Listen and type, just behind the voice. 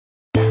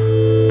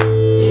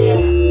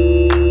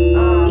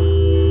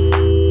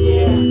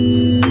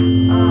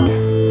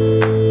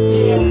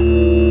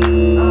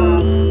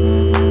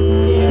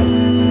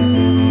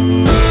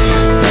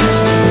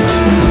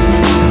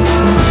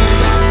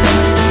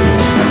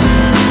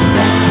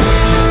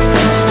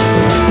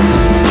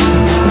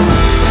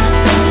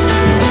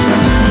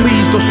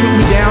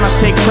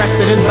take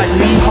precedence like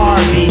Lee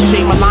Harvey.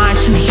 Shape my lines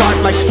too sharp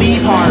like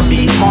Steve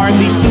Harvey.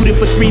 Hardly suited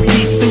for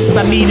three-piece suits,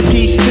 I need a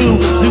piece too.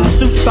 Zoot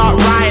suits start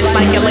riots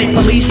like LA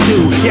police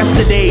do.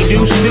 Yesterday,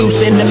 deuce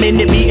deuce, in a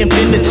minute be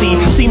infinity.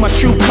 See my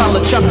true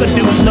color, chuck a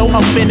deuce, no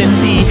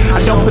affinity.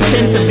 I don't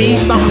pretend to be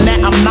something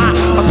that I'm not,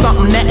 or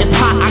something that is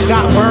hot. I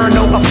got burned,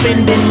 no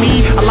offending me.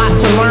 A lot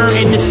to learn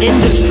in this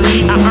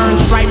industry. I earned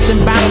stripes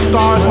and battle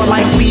scars, more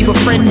likely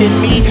befriending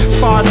me. As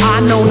far as I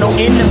know, no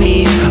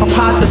enemies. I'm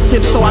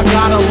positive, so I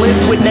gotta live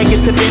with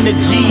negative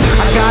energy.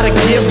 I gotta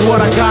give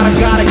what I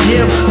gotta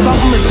give.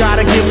 Something has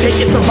gotta give, take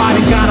it,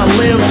 somebody's gotta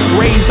live.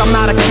 Raised, I'm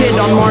not a kid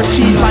on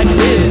marquees like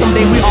this.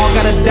 Someday we all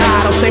gotta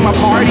die, don't say my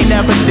party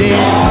never did.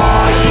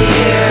 Oh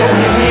yeah, throw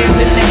your hands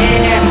in the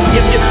air,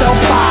 give yourself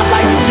five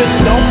like you just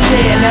don't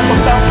care. Never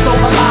felt so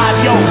alive,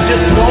 yo,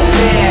 just go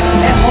there.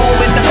 At home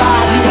in the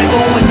vibe, you ain't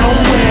going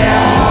nowhere.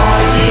 Oh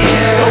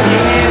yeah, throw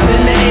your hands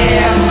in the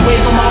air,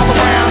 wave them all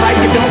around like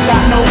you don't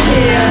got no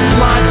cares.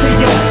 Lying to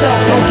yourself,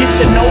 don't get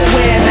you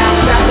nowhere. Now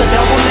that's a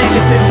double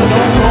negative, so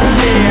don't go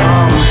there.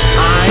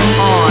 I'm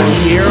on,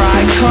 here I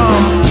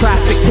come.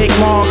 Traffic take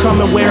long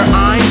coming where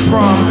I'm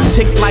from.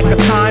 Tick like a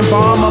time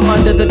bomb, I'm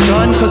under the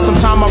gun. Cause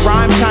sometimes my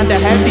rhyme's kinda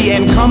heavy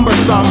and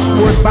cumbersome.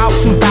 Worth about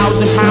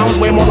 2,000 pounds,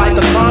 way more like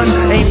a ton.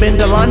 Ain't been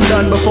to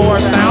London before,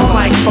 sound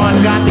like fun.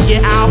 Got to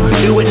get out,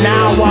 do it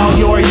now while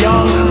you're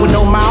young. With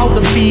no mouth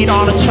to feed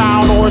on a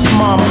child or his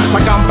mom.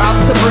 Like I'm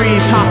about to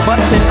breathe, top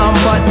button,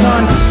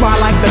 unbutton. Fly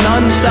like the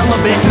nun,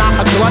 celibate, not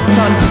a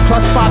glutton.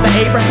 Plus Father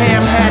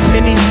Abraham had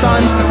many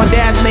sons. My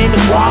dad's name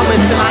is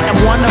Wallace and I am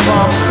one of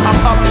them. I'm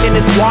up in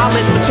his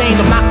wallets for change,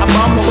 I'm not a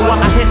bum. So I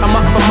hit him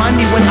up for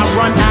money when I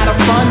run out of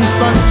funds.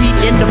 Sun's heat,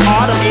 end of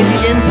autumn, in the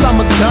end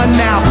summer's done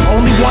now.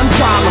 Only one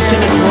problem,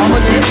 can a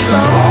drummer get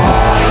some?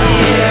 Oh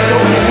yeah,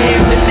 throw your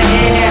hands in the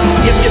air,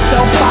 give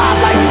yourself five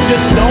like you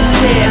just don't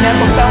care.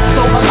 Never felt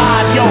so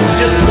alive, yo,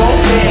 just go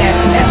there.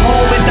 At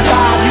home in the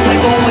vibe, you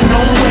ain't going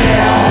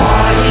nowhere.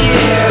 Oh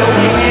yeah, throw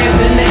your hands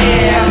in the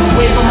air,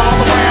 wave them all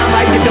around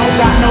like you don't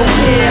got no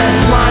cares.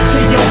 Lying to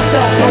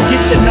yourself, don't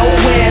get you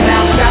nowhere.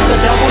 Now that's a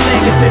double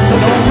negative, so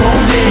don't go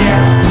there.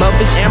 Love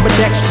is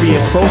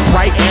ambidextrous, both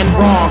right and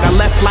wrong. I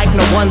left like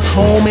no one's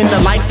home and the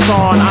lights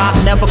on. I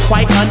never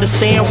quite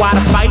understand why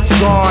the fight's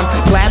gone.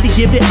 Gladly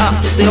give it up,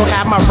 still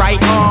have my right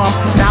arm.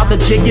 Now the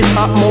jig is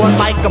up more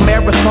like a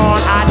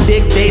marathon. I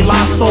dig De La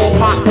Soul,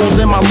 potholes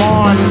in my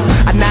lawn.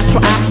 A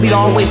natural athlete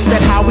always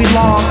said how we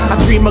long. I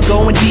dream of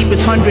going deep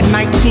as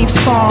 119th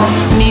song.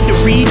 Need to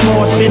read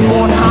more, spend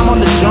more time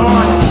on the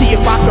John. See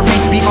if I can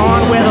reach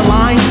beyond where the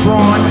line's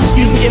drawn.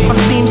 Excuse me if I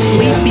seem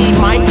sleepy,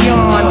 might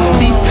yawn.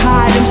 These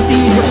tired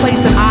MCs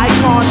replacing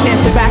icons. Can't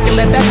sit back and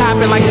let that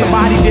happen like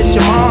somebody diss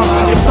your mom.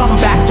 If something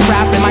back to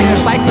rapping like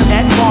recycling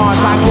Ed Bonds.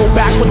 I go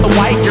back with the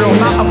white girl,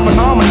 not a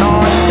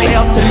phenomenon. Stay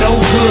up to no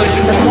good,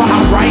 that's why I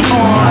write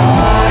on.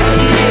 Oh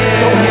yeah,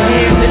 throw your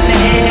hands in the